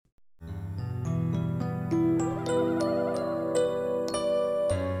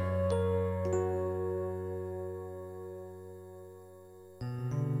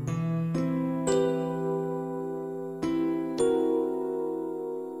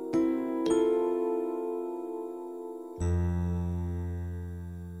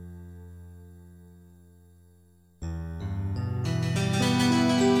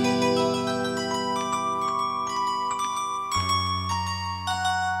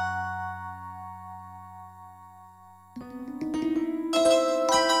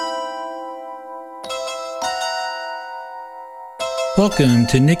Welcome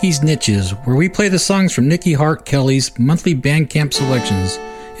to Nickie's Niches, where we play the songs from Nickie Hart Kelly's monthly Bandcamp selections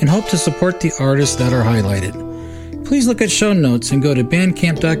and hope to support the artists that are highlighted. Please look at show notes and go to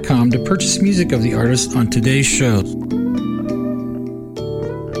bandcamp.com to purchase music of the artists on today's show.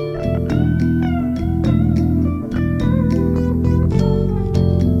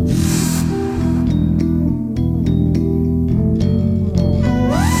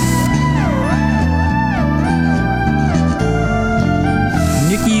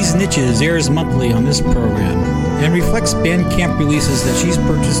 Niches airs monthly on this program and reflects Bandcamp releases that she's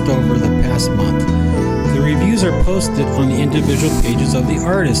purchased over the past month. The reviews are posted on the individual pages of the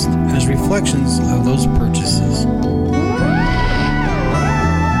artist as reflections of those purchases.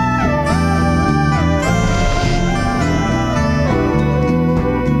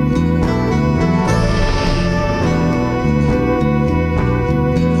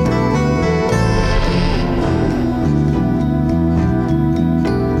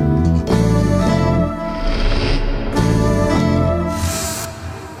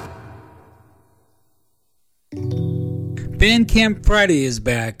 Bandcamp Friday is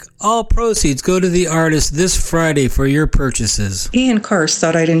back. All proceeds go to the artist this Friday for your purchases. Ian Karst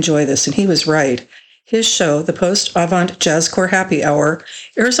thought I'd enjoy this, and he was right. His show, the Post-Avant Jazzcore Happy Hour,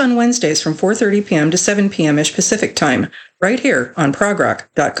 airs on Wednesdays from 4:30 p.m. to 7 p.m.-ish Pacific Time, right here on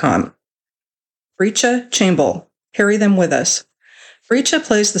progrock.com. Breacha Chamble. Carry them with us. Breacha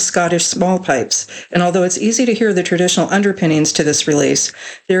plays the Scottish small pipes, and although it's easy to hear the traditional underpinnings to this release,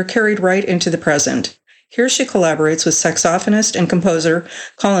 they are carried right into the present. Here she collaborates with saxophonist and composer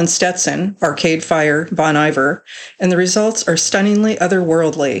Colin Stetson, Arcade Fire, Bon Iver, and the results are stunningly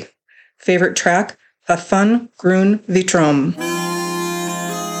otherworldly. Favorite track? Fafun Grun Vitrom.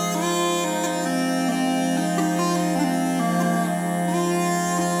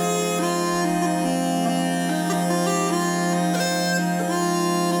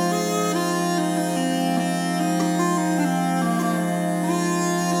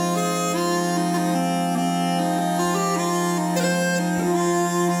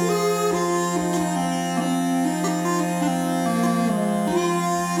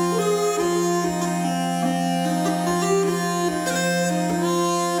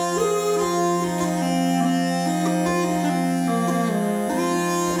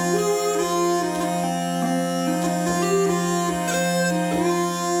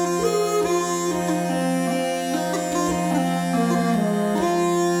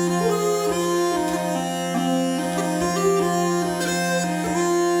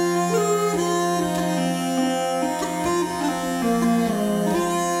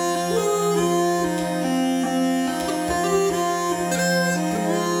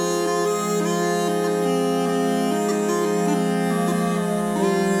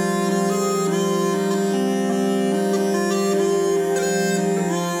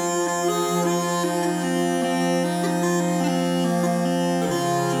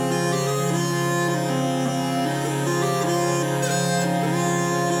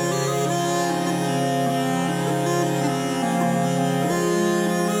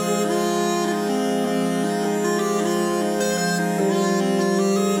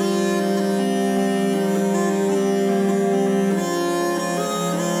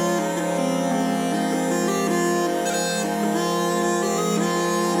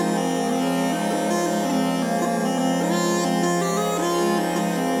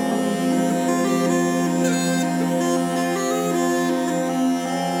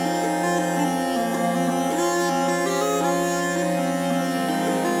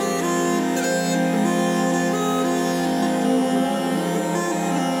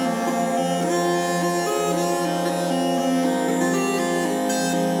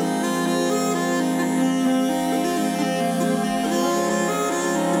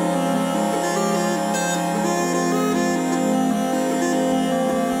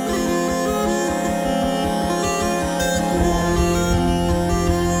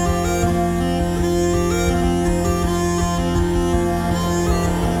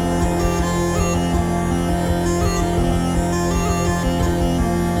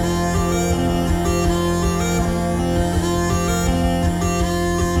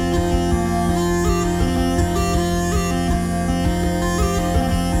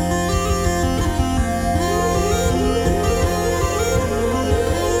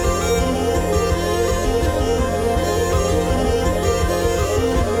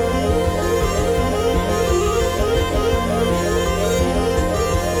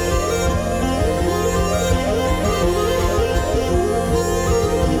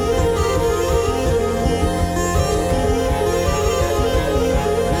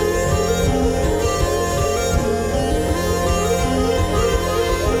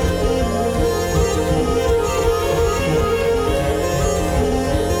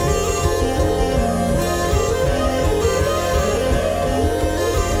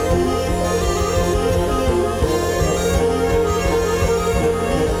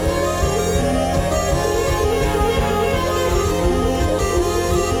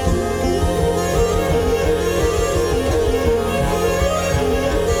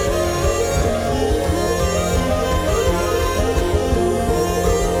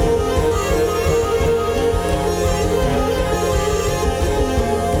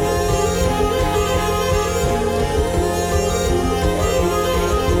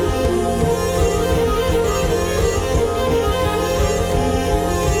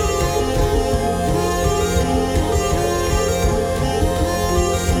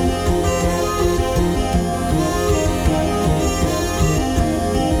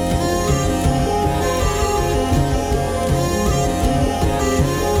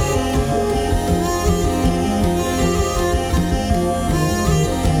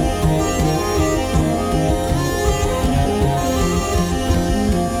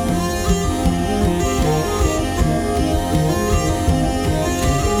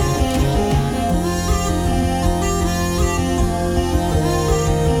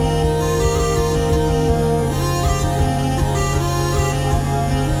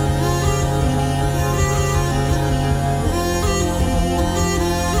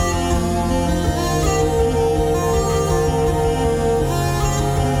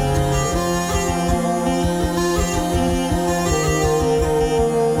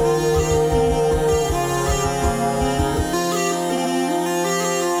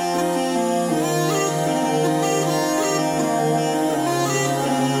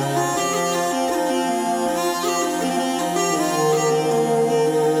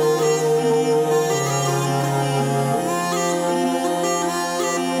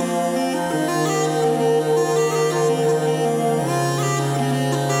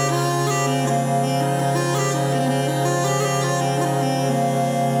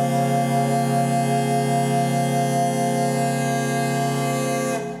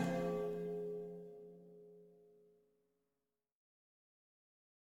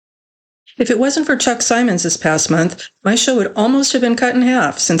 If it wasn't for Chuck Simons this past month, my show would almost have been cut in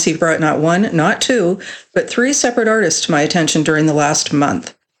half since he brought not one, not two, but three separate artists to my attention during the last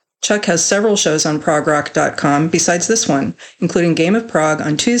month. Chuck has several shows on progrock.com besides this one, including Game of Prog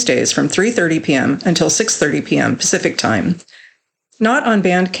on Tuesdays from 3:30 p.m. until 6:30 p.m. Pacific Time. Not on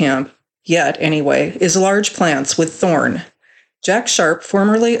Bandcamp, yet anyway, is Large Plants with Thorn. Jack Sharp,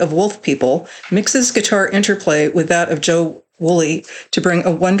 formerly of Wolf People, mixes guitar interplay with that of Joe Woolley to bring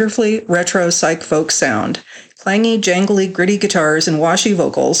a wonderfully retro psych folk sound. Clangy, jangly, gritty guitars and washy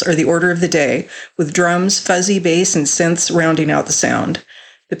vocals are the order of the day, with drums, fuzzy bass, and synths rounding out the sound.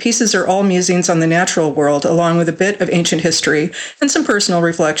 The pieces are all musings on the natural world, along with a bit of ancient history and some personal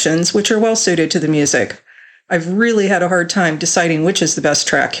reflections, which are well suited to the music. I've really had a hard time deciding which is the best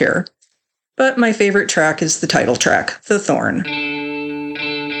track here. But my favorite track is the title track, The Thorn.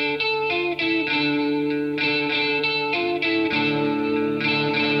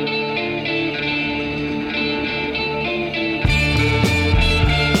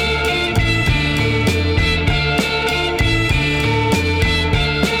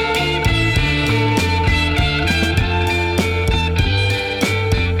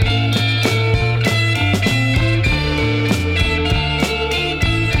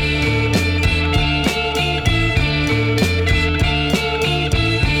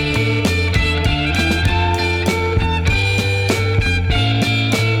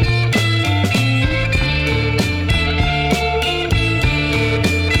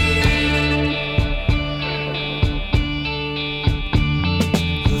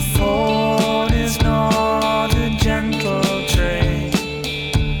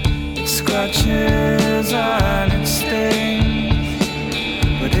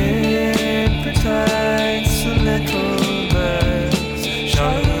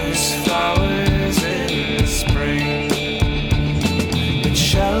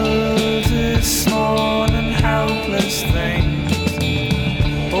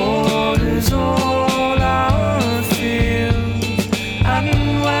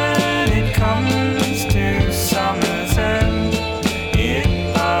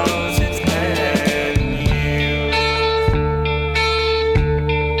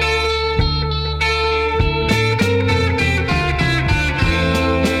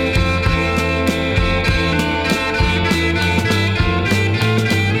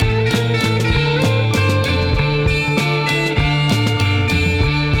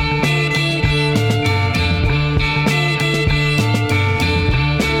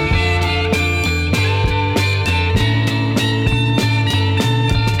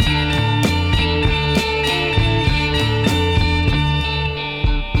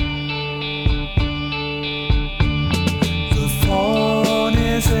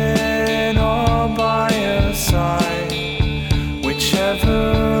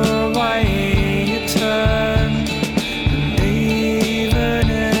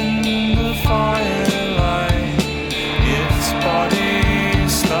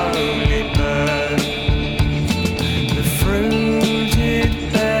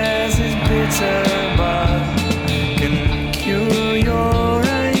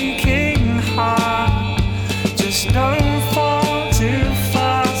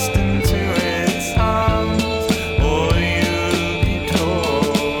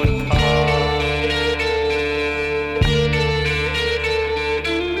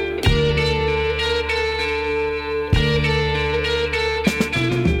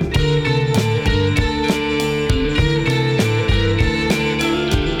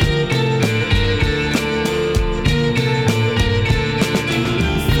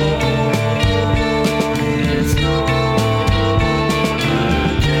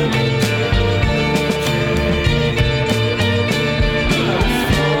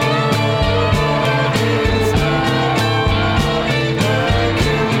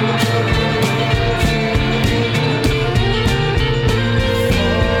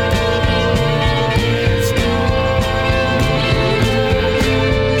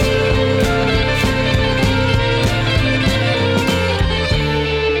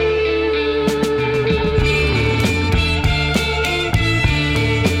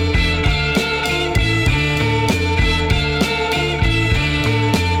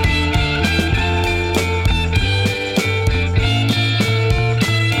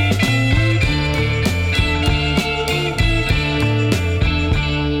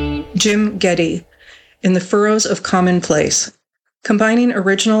 Jim Geddy, In the Furrows of Commonplace. Combining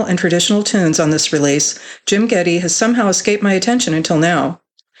original and traditional tunes on this release, Jim Geddy has somehow escaped my attention until now.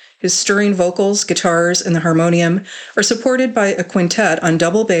 His stirring vocals, guitars, and the harmonium are supported by a quintet on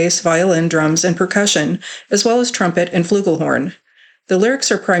double bass, violin, drums, and percussion, as well as trumpet and flugelhorn. The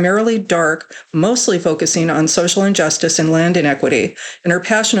lyrics are primarily dark, mostly focusing on social injustice and land inequity, and are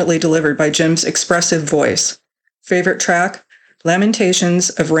passionately delivered by Jim's expressive voice. Favorite track? Lamentations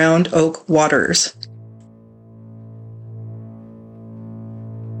of Round Oak Waters.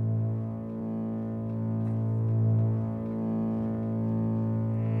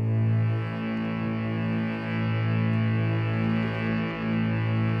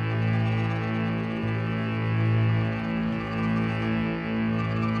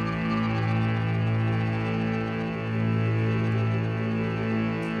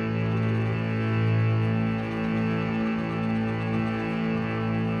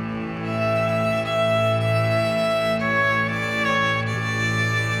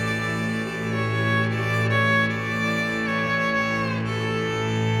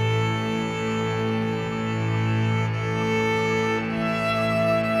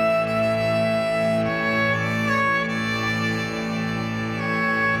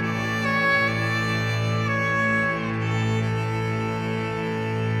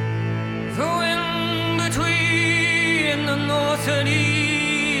 And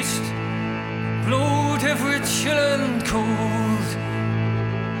east blowed every chill and cold.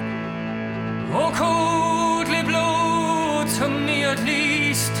 Oh, coldly blowed to me at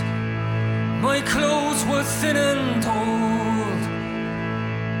least. My clothes were thin and old.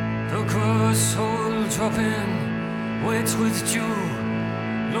 The grass all dropping, wet with dew,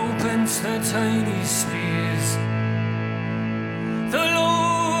 low bent the tiny spears. The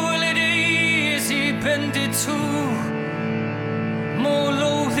lowly daisy bended too, more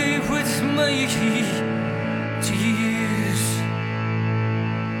lowly with my tears.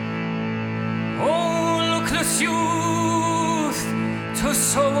 Oh, luckless youth, to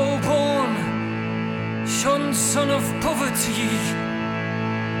sorrow born, shun son of poverty.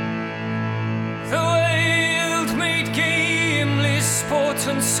 The wild made gamely sport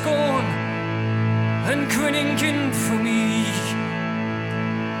and scorn, and grinning infamy.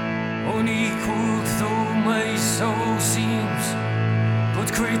 Unequaled though my sorrow seems,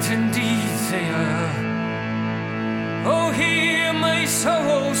 but great indeed they are. Oh, hear my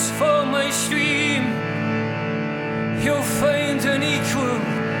sorrows for my stream, you'll find an equal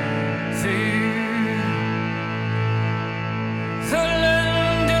there. The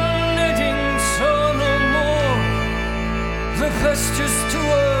land and netting saw no more, the pastures to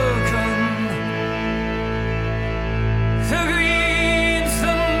work on. The greens,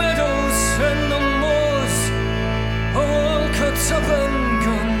 the meadows and the moors are all cut up and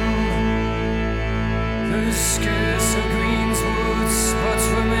gone. There's scarce a greenswood spot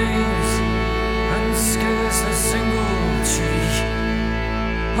remains, and scarce a single tree.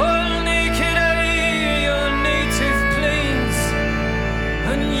 All naked eye your native plains,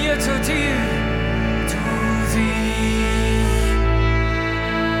 and yet a dear to thee.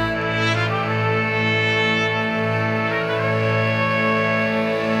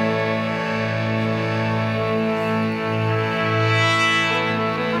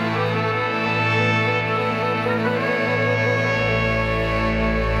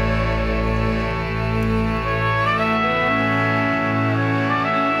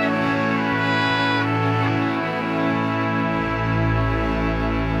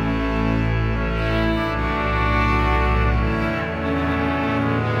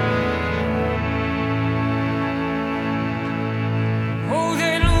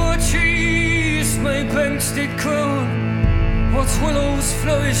 Banks did crown, what willows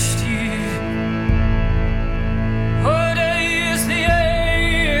flourished here. Hard as the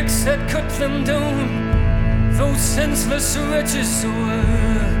axe that cut them down, those senseless wretches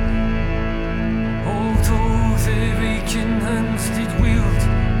were. Although their aching hands did wield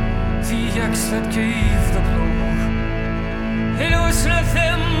the axe that gave the blow, it was not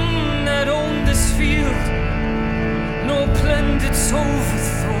them that owned this field, nor planned its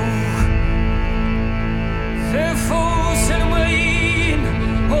overthrow. Their foes and mine,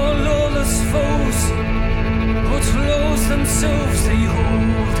 all lawless foes, but laws themselves they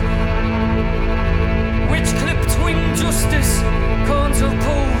hold, which clipped to injustice can't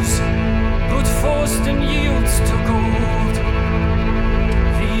oppose, but forced and yields to gold.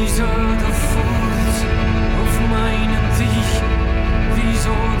 These are the fools of mine and thee, these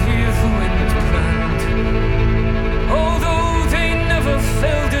all here ruined planned, although they never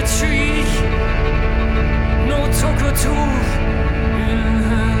felled a tree, no took a tool in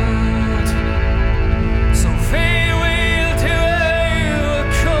hand. So farewell to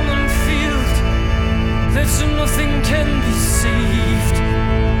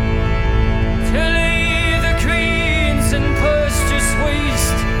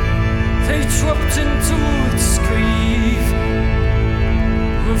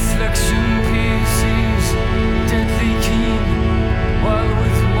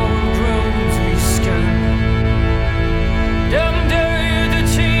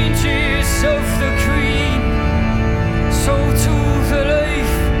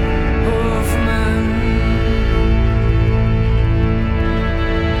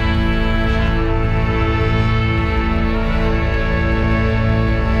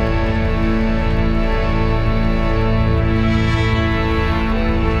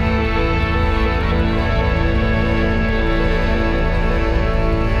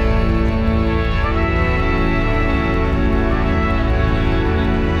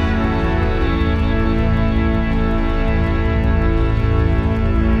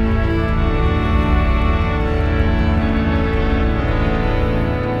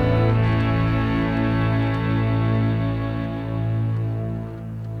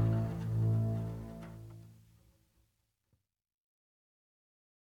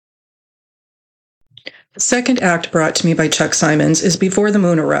The second act brought to me by Chuck Simons is Before the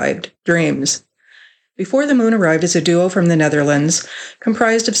Moon Arrived, Dreams. Before the Moon Arrived is a duo from the Netherlands,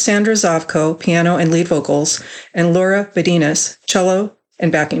 comprised of Sandra Zovko, piano and lead vocals, and Laura Bedinas, cello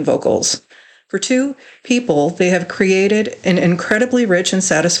and backing vocals. For two people, they have created an incredibly rich and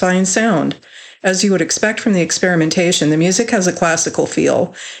satisfying sound. As you would expect from the experimentation, the music has a classical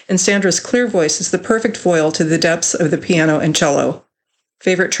feel, and Sandra's clear voice is the perfect foil to the depths of the piano and cello.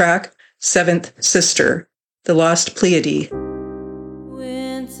 Favorite track? Seventh Sister, The Lost Pleiade.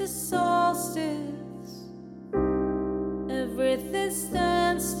 Winter solstice, everything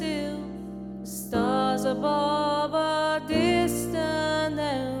stands still. The stars above are distant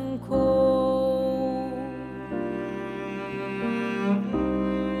and cold.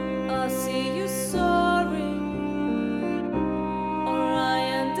 I see you soaring,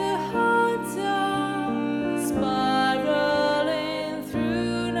 Orion the hunter, spiraling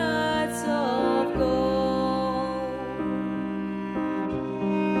through nights of gold.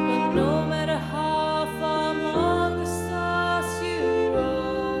 But no matter how far among the stars you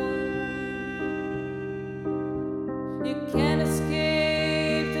roam, you can't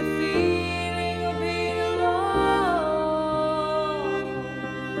escape the feeling of being alone.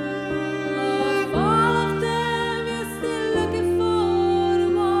 Of all of them, you're still looking for the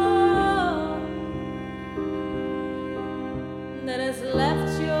one that has left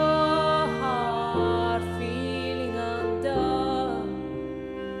your heart feeling undone.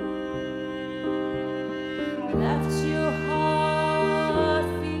 Left your heart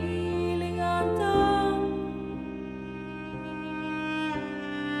feeling undone.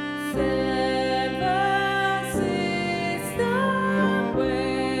 Seven sisters,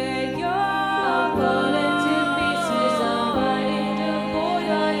 where you're falling to pieces. I'm fighting the void.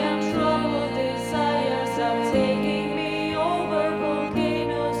 I am troubled. Desires are taking me over.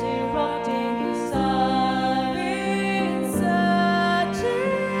 Volcanoes erupting. 'Cause I've been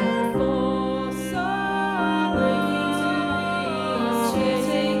searching for some breaking to peace.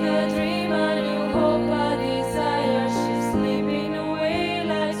 Chasing a dream, a new hope, a desire. She's slipping away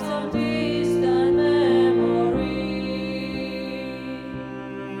like some distant memory.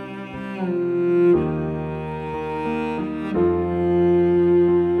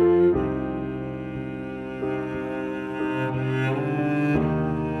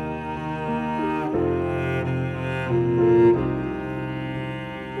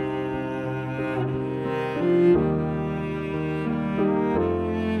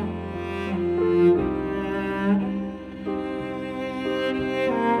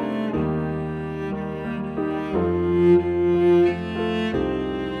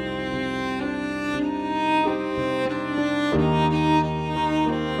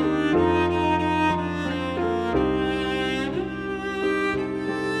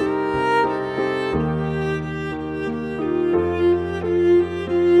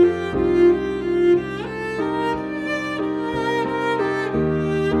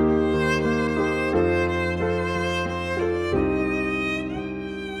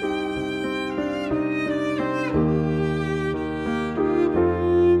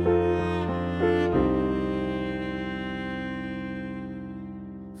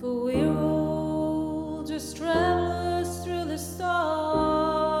 For we're all just travelers through the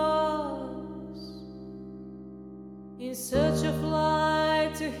stars, in search of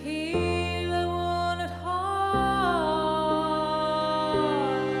light to heal a wounded heart.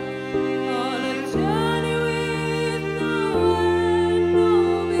 On a journey with no end, no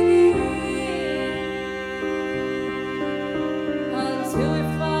beginning, until we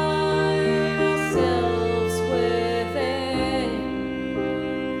find ourselves within.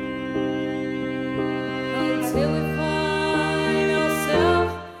 Until we find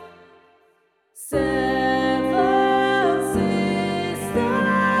ourselves. Seven sisters,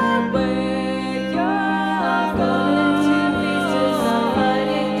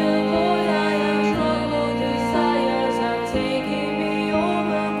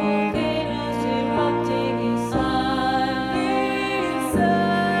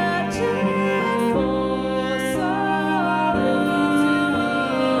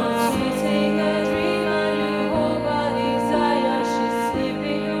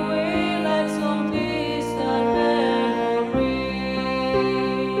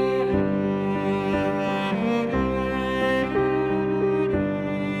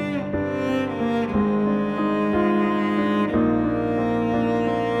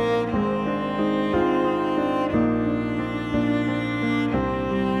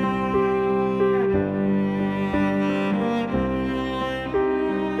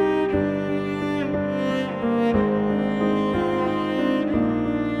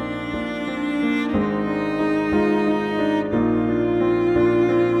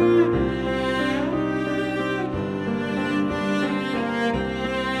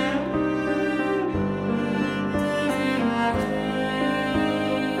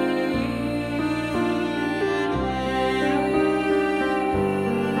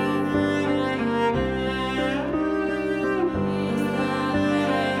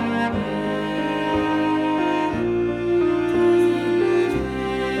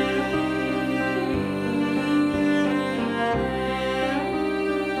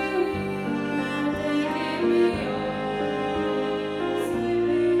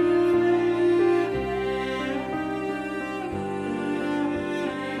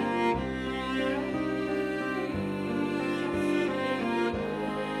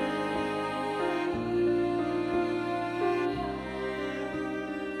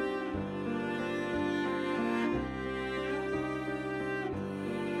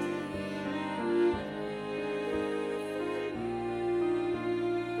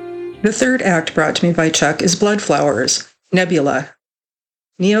 The third act brought to me by Chuck is Blood Flowers, Nebula.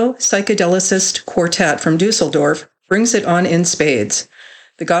 Neo-psychedelicist quartet from Dusseldorf brings it on in spades.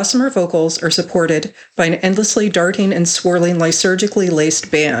 The gossamer vocals are supported by an endlessly darting and swirling lysergically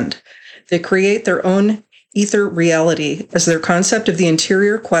laced band. They create their own ether reality as their concept of the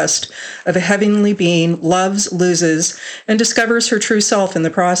interior quest of a heavenly being loves, loses, and discovers her true self in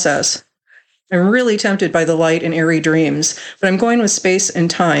the process. I'm really tempted by the light and airy dreams, but I'm going with Space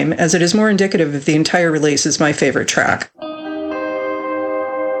and Time as it is more indicative of the entire release as my favorite track.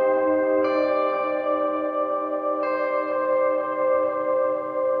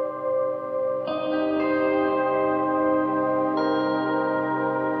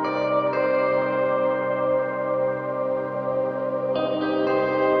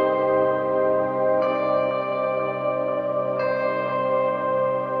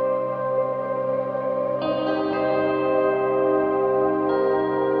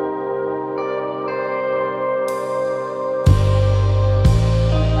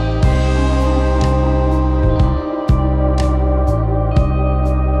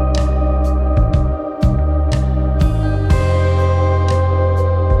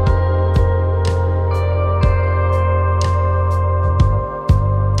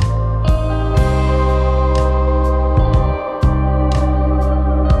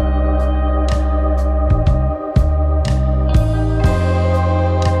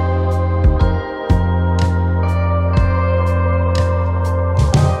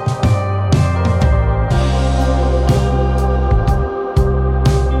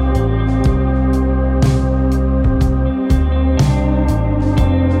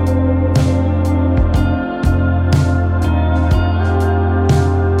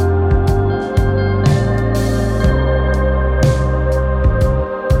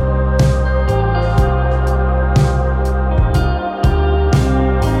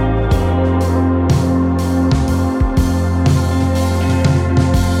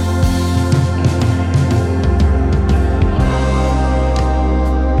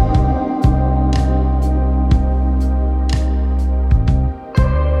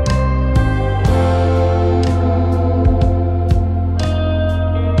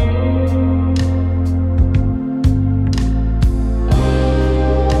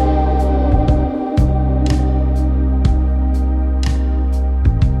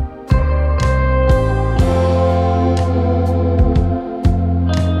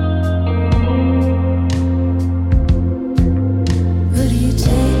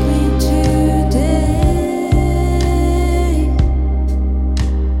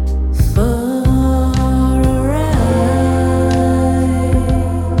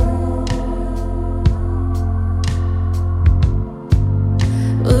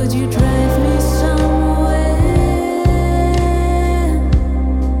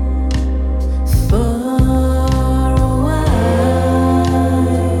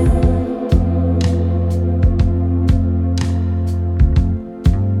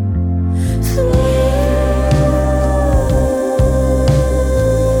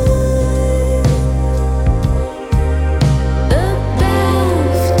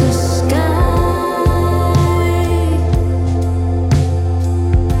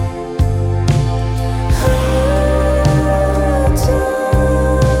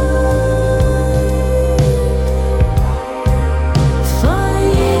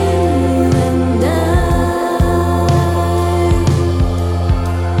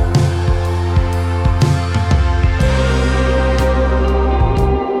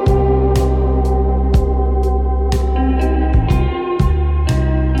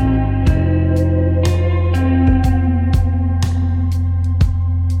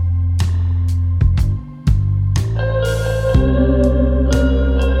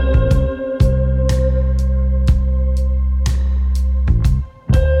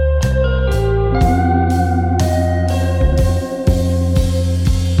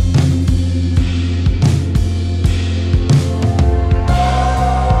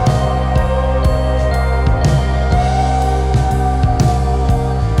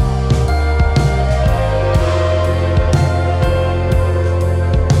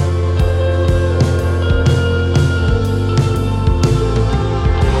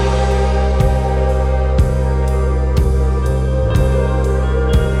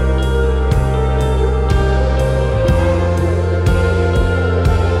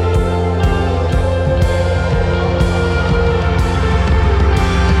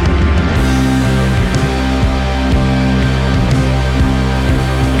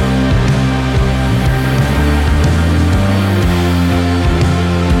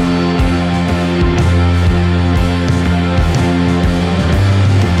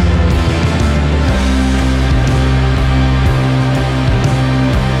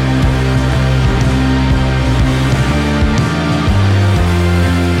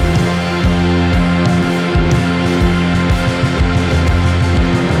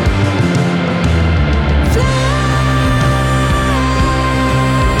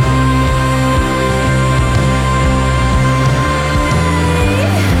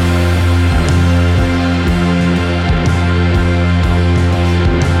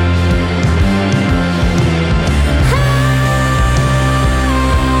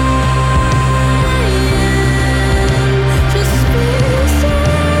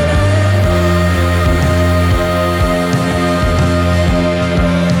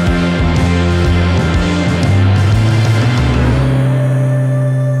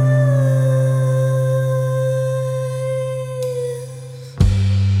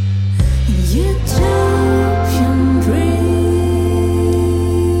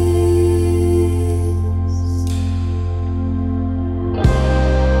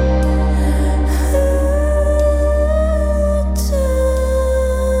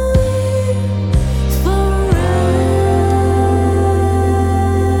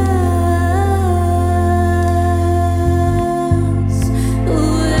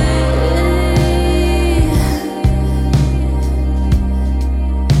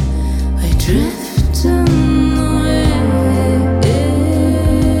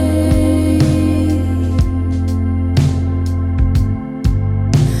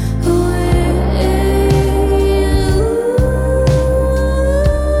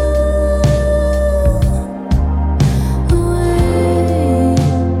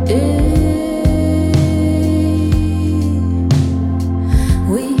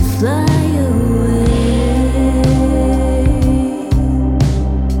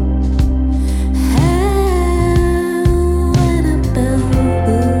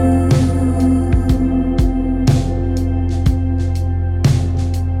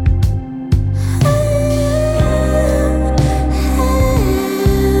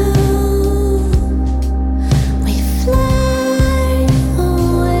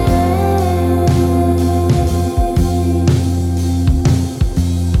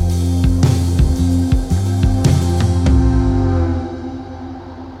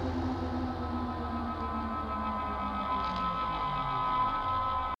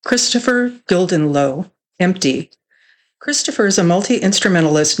 Christopher Gildenlow, Empty. Christopher is a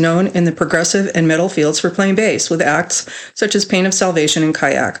multi-instrumentalist known in the progressive and metal fields for playing bass with acts such as Pain of Salvation and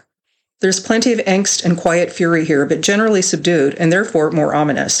Kayak. There's plenty of angst and quiet fury here, but generally subdued and therefore more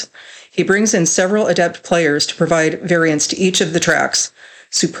ominous. He brings in several adept players to provide variants to each of the tracks.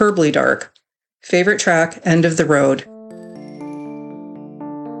 Superbly dark. Favorite track, End of the Road.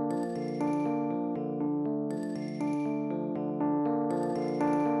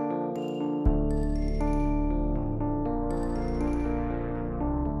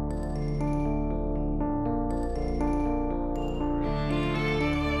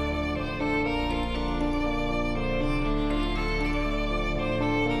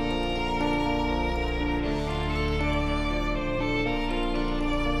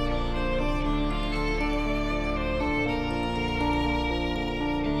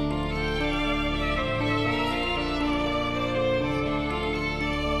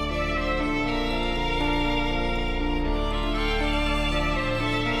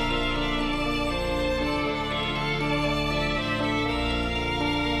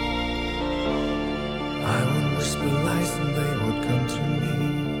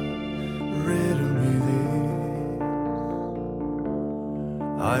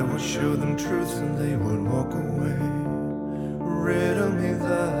 I would show them truth and they would walk away. Riddle me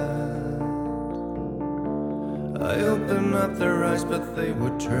that. I open up their eyes, but they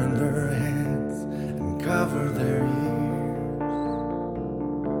would turn their heads and cover their ears.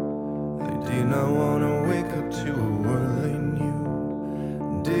 They did not want to wake up to a world they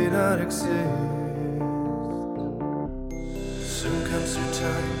knew did not exist. Soon comes their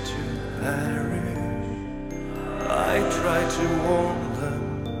time to perish. I try to warn them.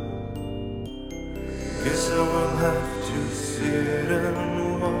 Guess I will have to sit and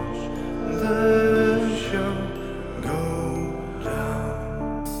watch the show go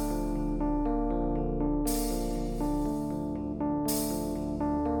down.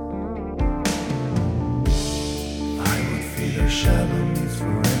 I would feed their shallow needs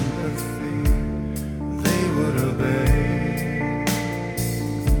for empathy. They would obey.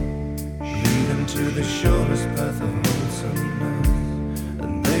 Lead them to the shortest path of wholesomeness,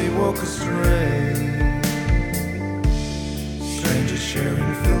 and they walk astray. Strangers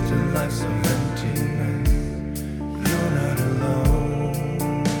sharing filtered lives of emptiness. You're not alone.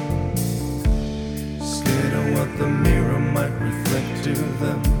 Scared of what the mirror might reflect to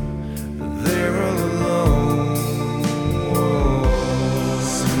them, but they're all alone.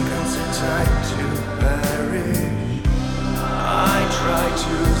 Soon comes the time to perish. I try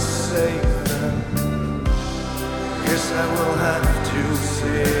to save them. Guess I will have to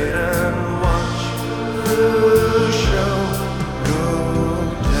sit and watch the show go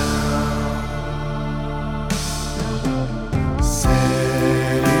down.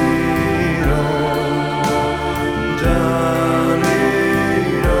 Said it all, done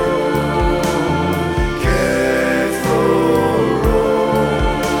it all, cared for all.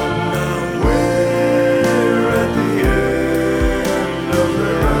 Now we're at the end of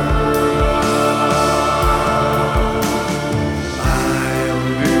the road. I'll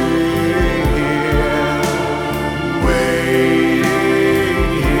be here, waiting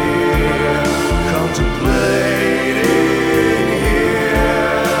here, contemplating here,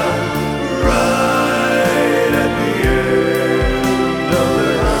 right at the end of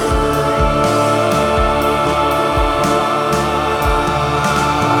the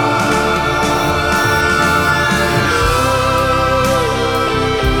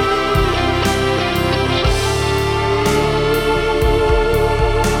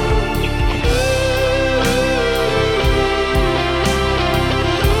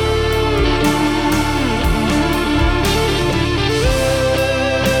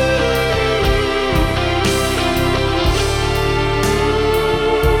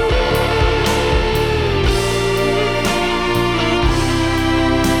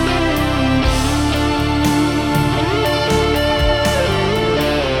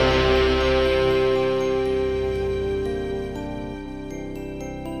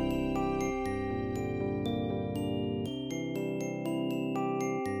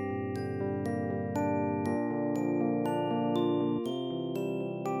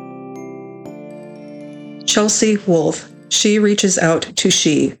Chelsea Wolfe, She Reaches Out to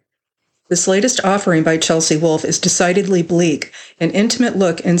She. This latest offering by Chelsea Wolfe is decidedly bleak, an intimate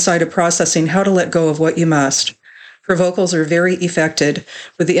look inside of processing how to let go of what you must. Her vocals are very effected,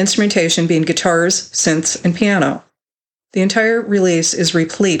 with the instrumentation being guitars, synths, and piano. The entire release is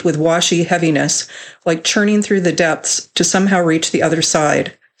replete with washy heaviness, like churning through the depths to somehow reach the other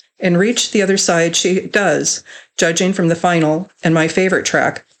side. And reach the other side she does, judging from the final, and my favorite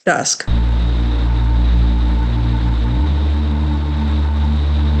track, Dusk.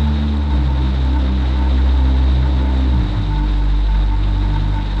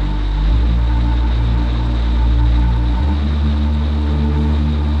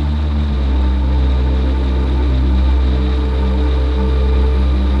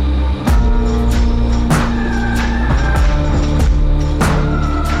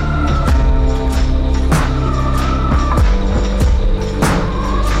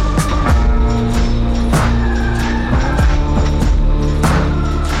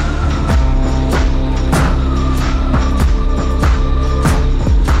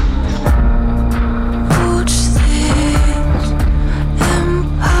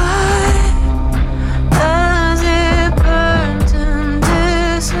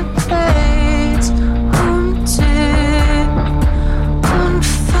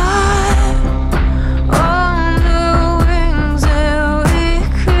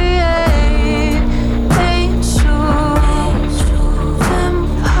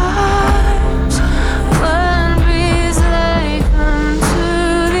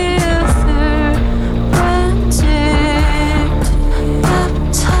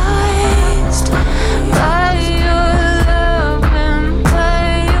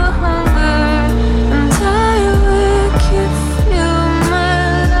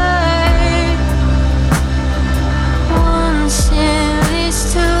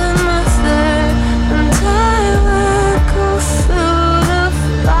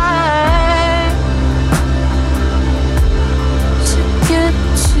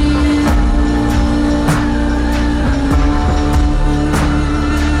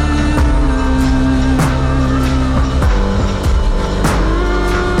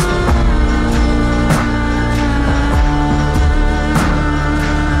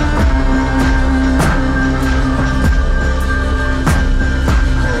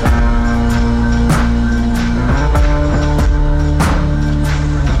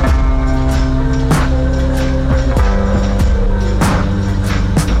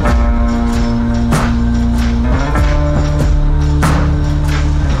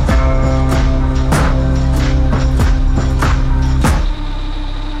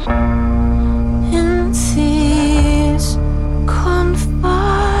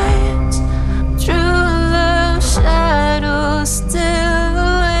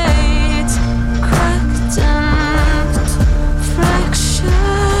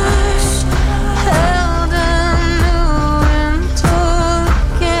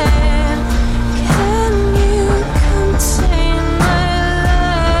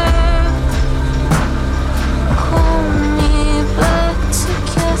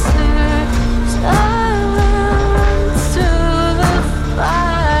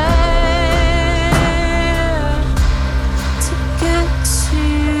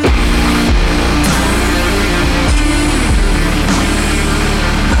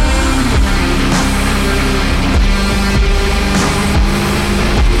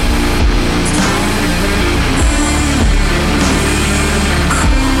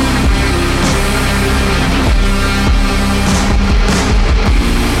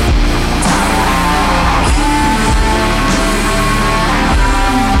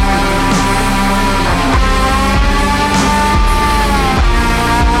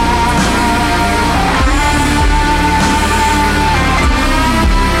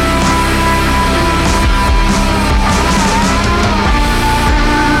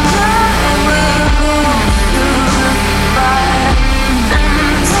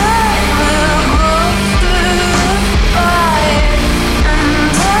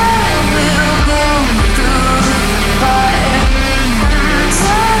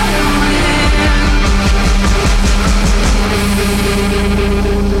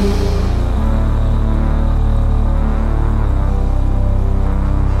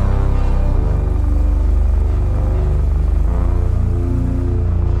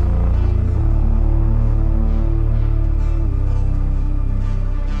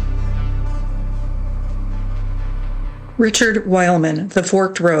 Richard Wileman, The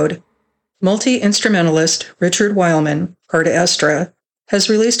Forked Road. Multi-instrumentalist Richard Wileman, Arta Estra, has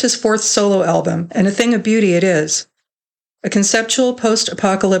released his fourth solo album, and a thing of beauty it is. A conceptual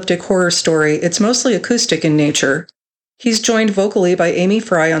post-apocalyptic horror story, it's mostly acoustic in nature. He's joined vocally by Amy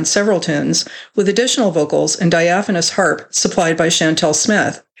Fry on several tunes, with additional vocals and diaphanous harp supplied by Chantel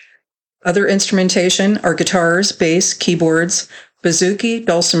Smith. Other instrumentation are guitars, bass, keyboards, bouzouki,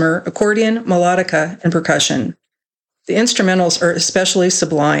 dulcimer, accordion, melodica, and percussion. The instrumentals are especially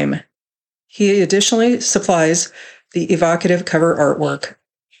sublime. He additionally supplies the evocative cover artwork.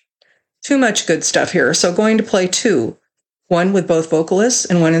 Too much good stuff here, so going to play two. one with both vocalists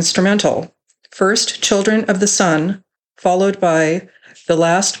and one instrumental. First, Children of the Sun, followed by The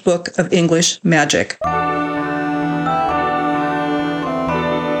Last Book of English Magic.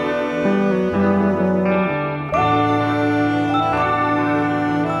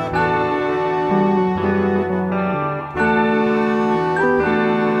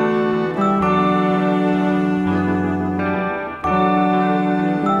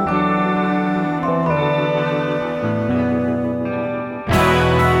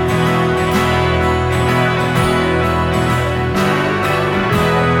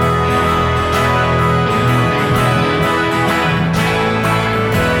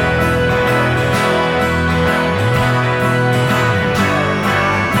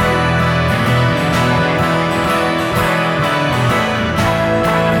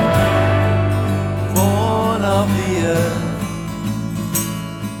 Born of the earth,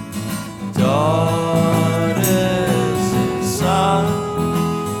 daughters of the sun,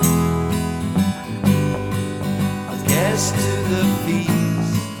 a guest to the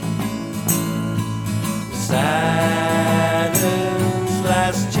feast, Saturn's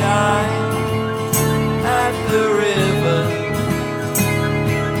last chime at the river,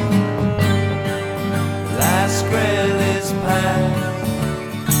 last grill is past.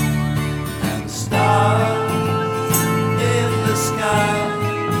 Stars in the sky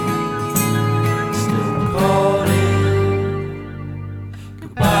still calling.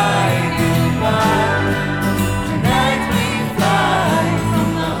 Goodbye, goodbye. Tonight we fly from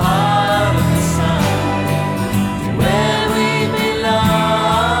the heart of the sun to where we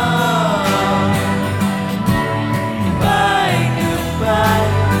belong.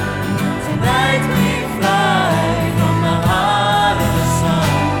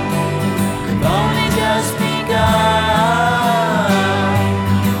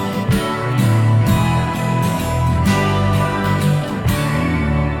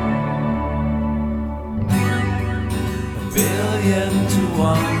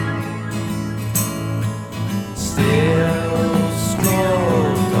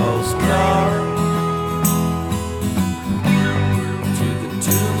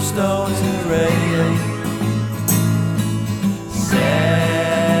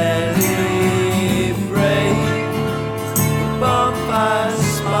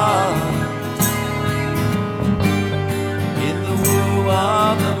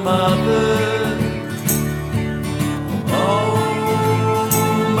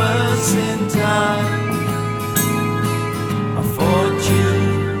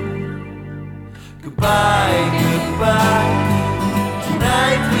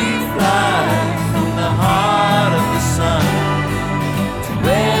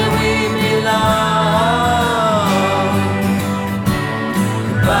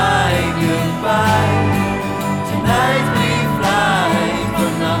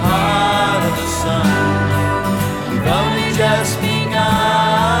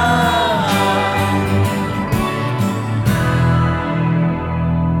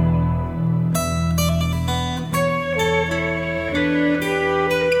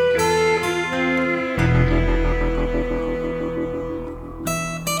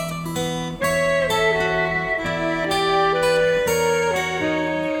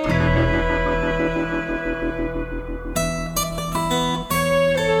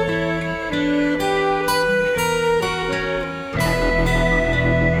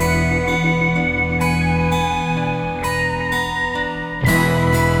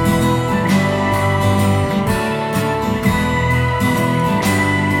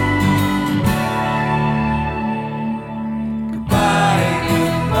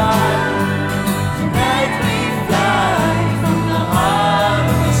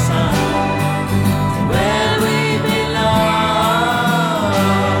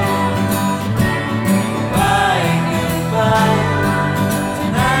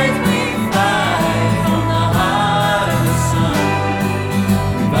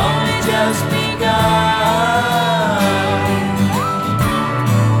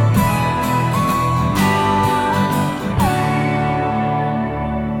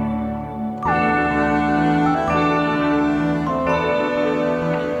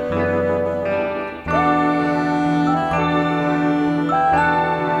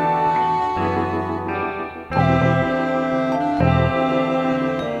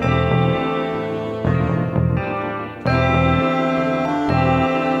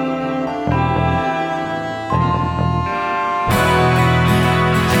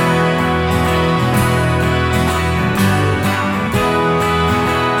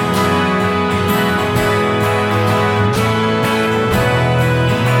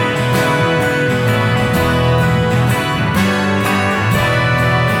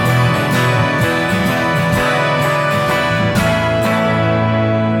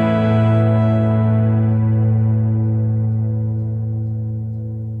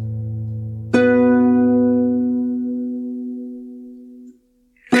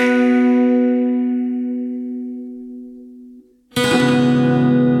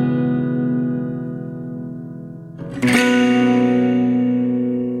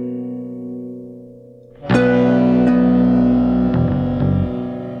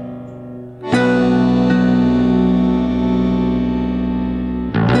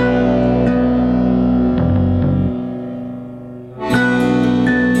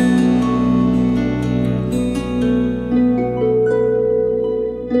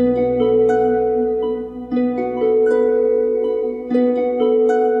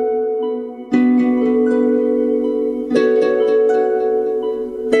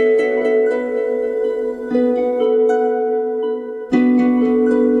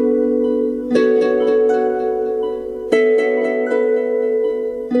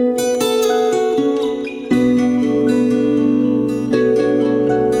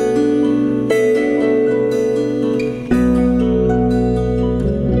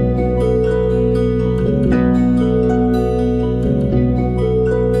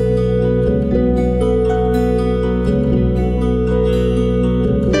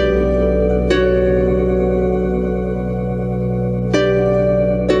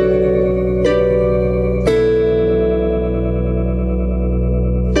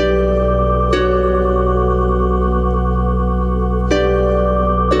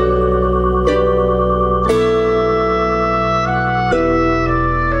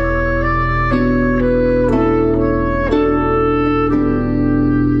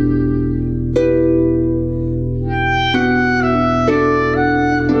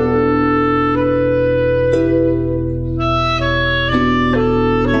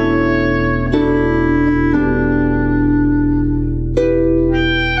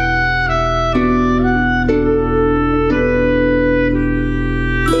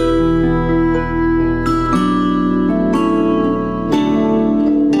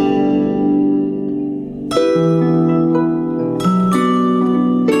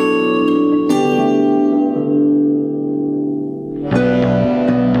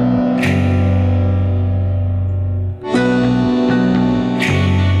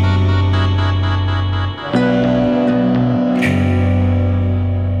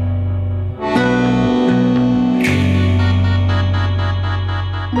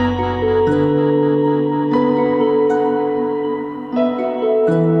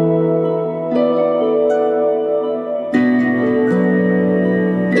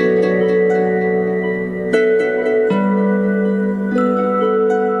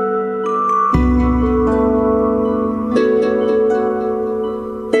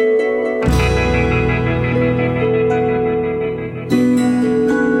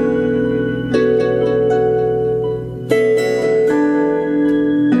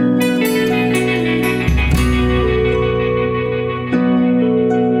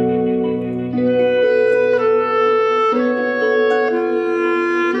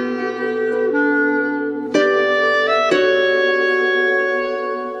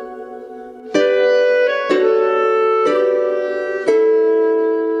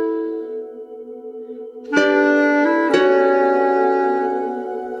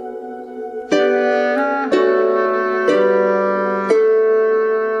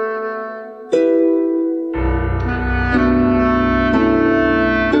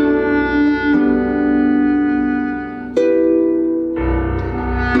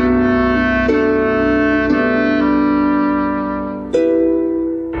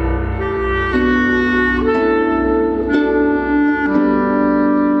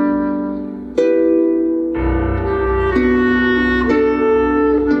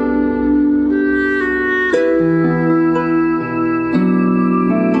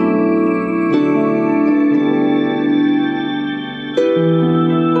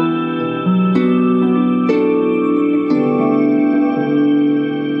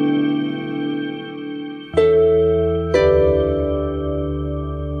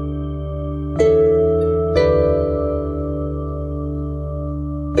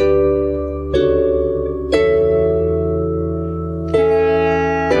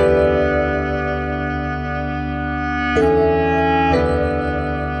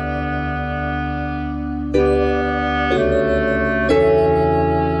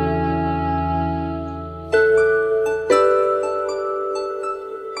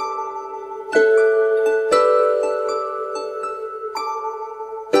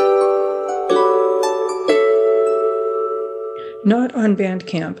 Not on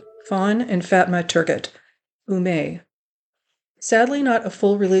Bandcamp. Fawn and Fatma Turgut. Ume. Sadly, not a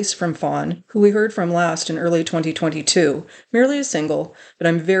full release from Fawn, who we heard from last in early 2022, merely a single, but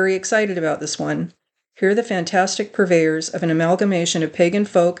I'm very excited about this one. Here, the fantastic purveyors of an amalgamation of pagan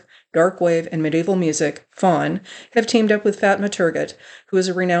folk, dark wave, and medieval music, Fawn, have teamed up with Fatma Turgut, who is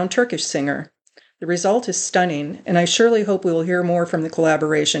a renowned Turkish singer. The result is stunning, and I surely hope we will hear more from the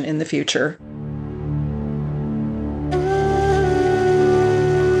collaboration in the future.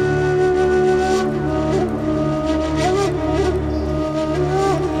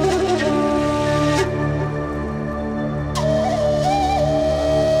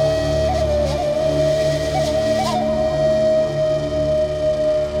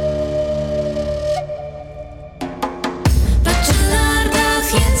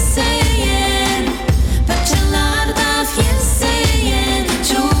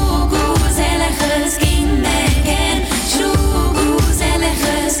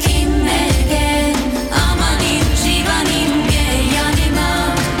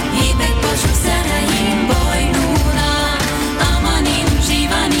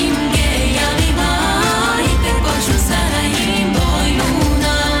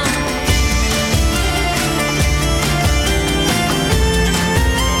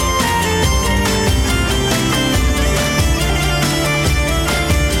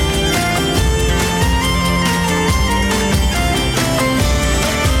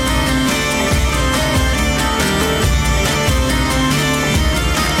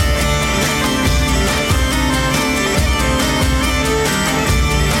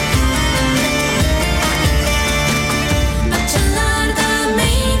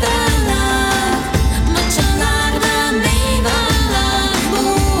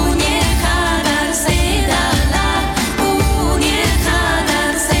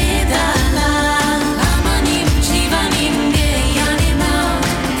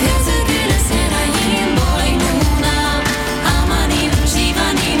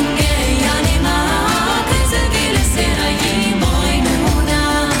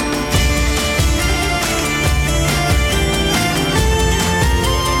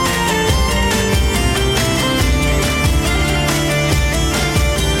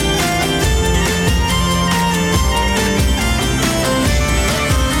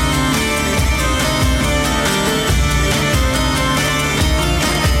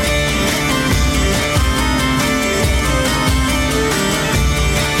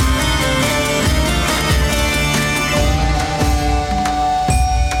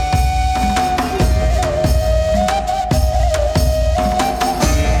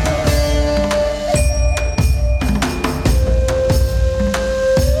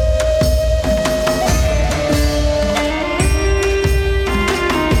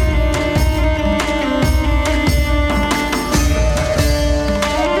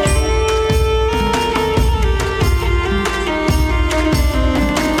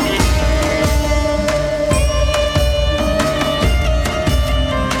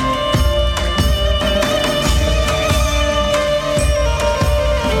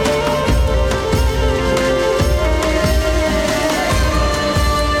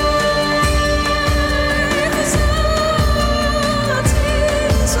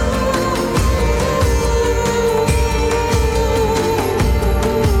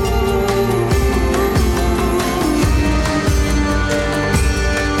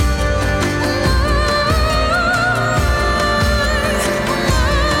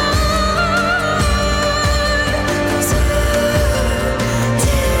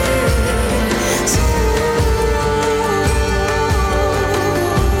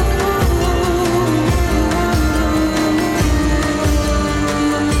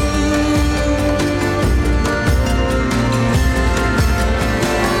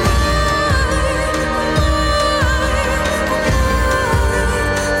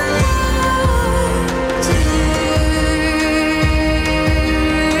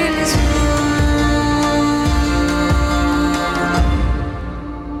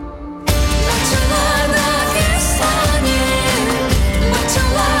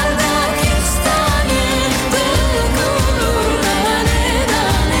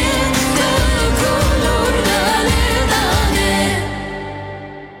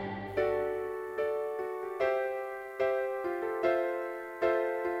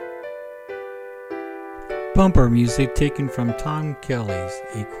 Bumper music taken from Tom Kelly's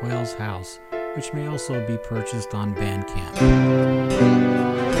A Quail's House, which may also be purchased on Bandcamp.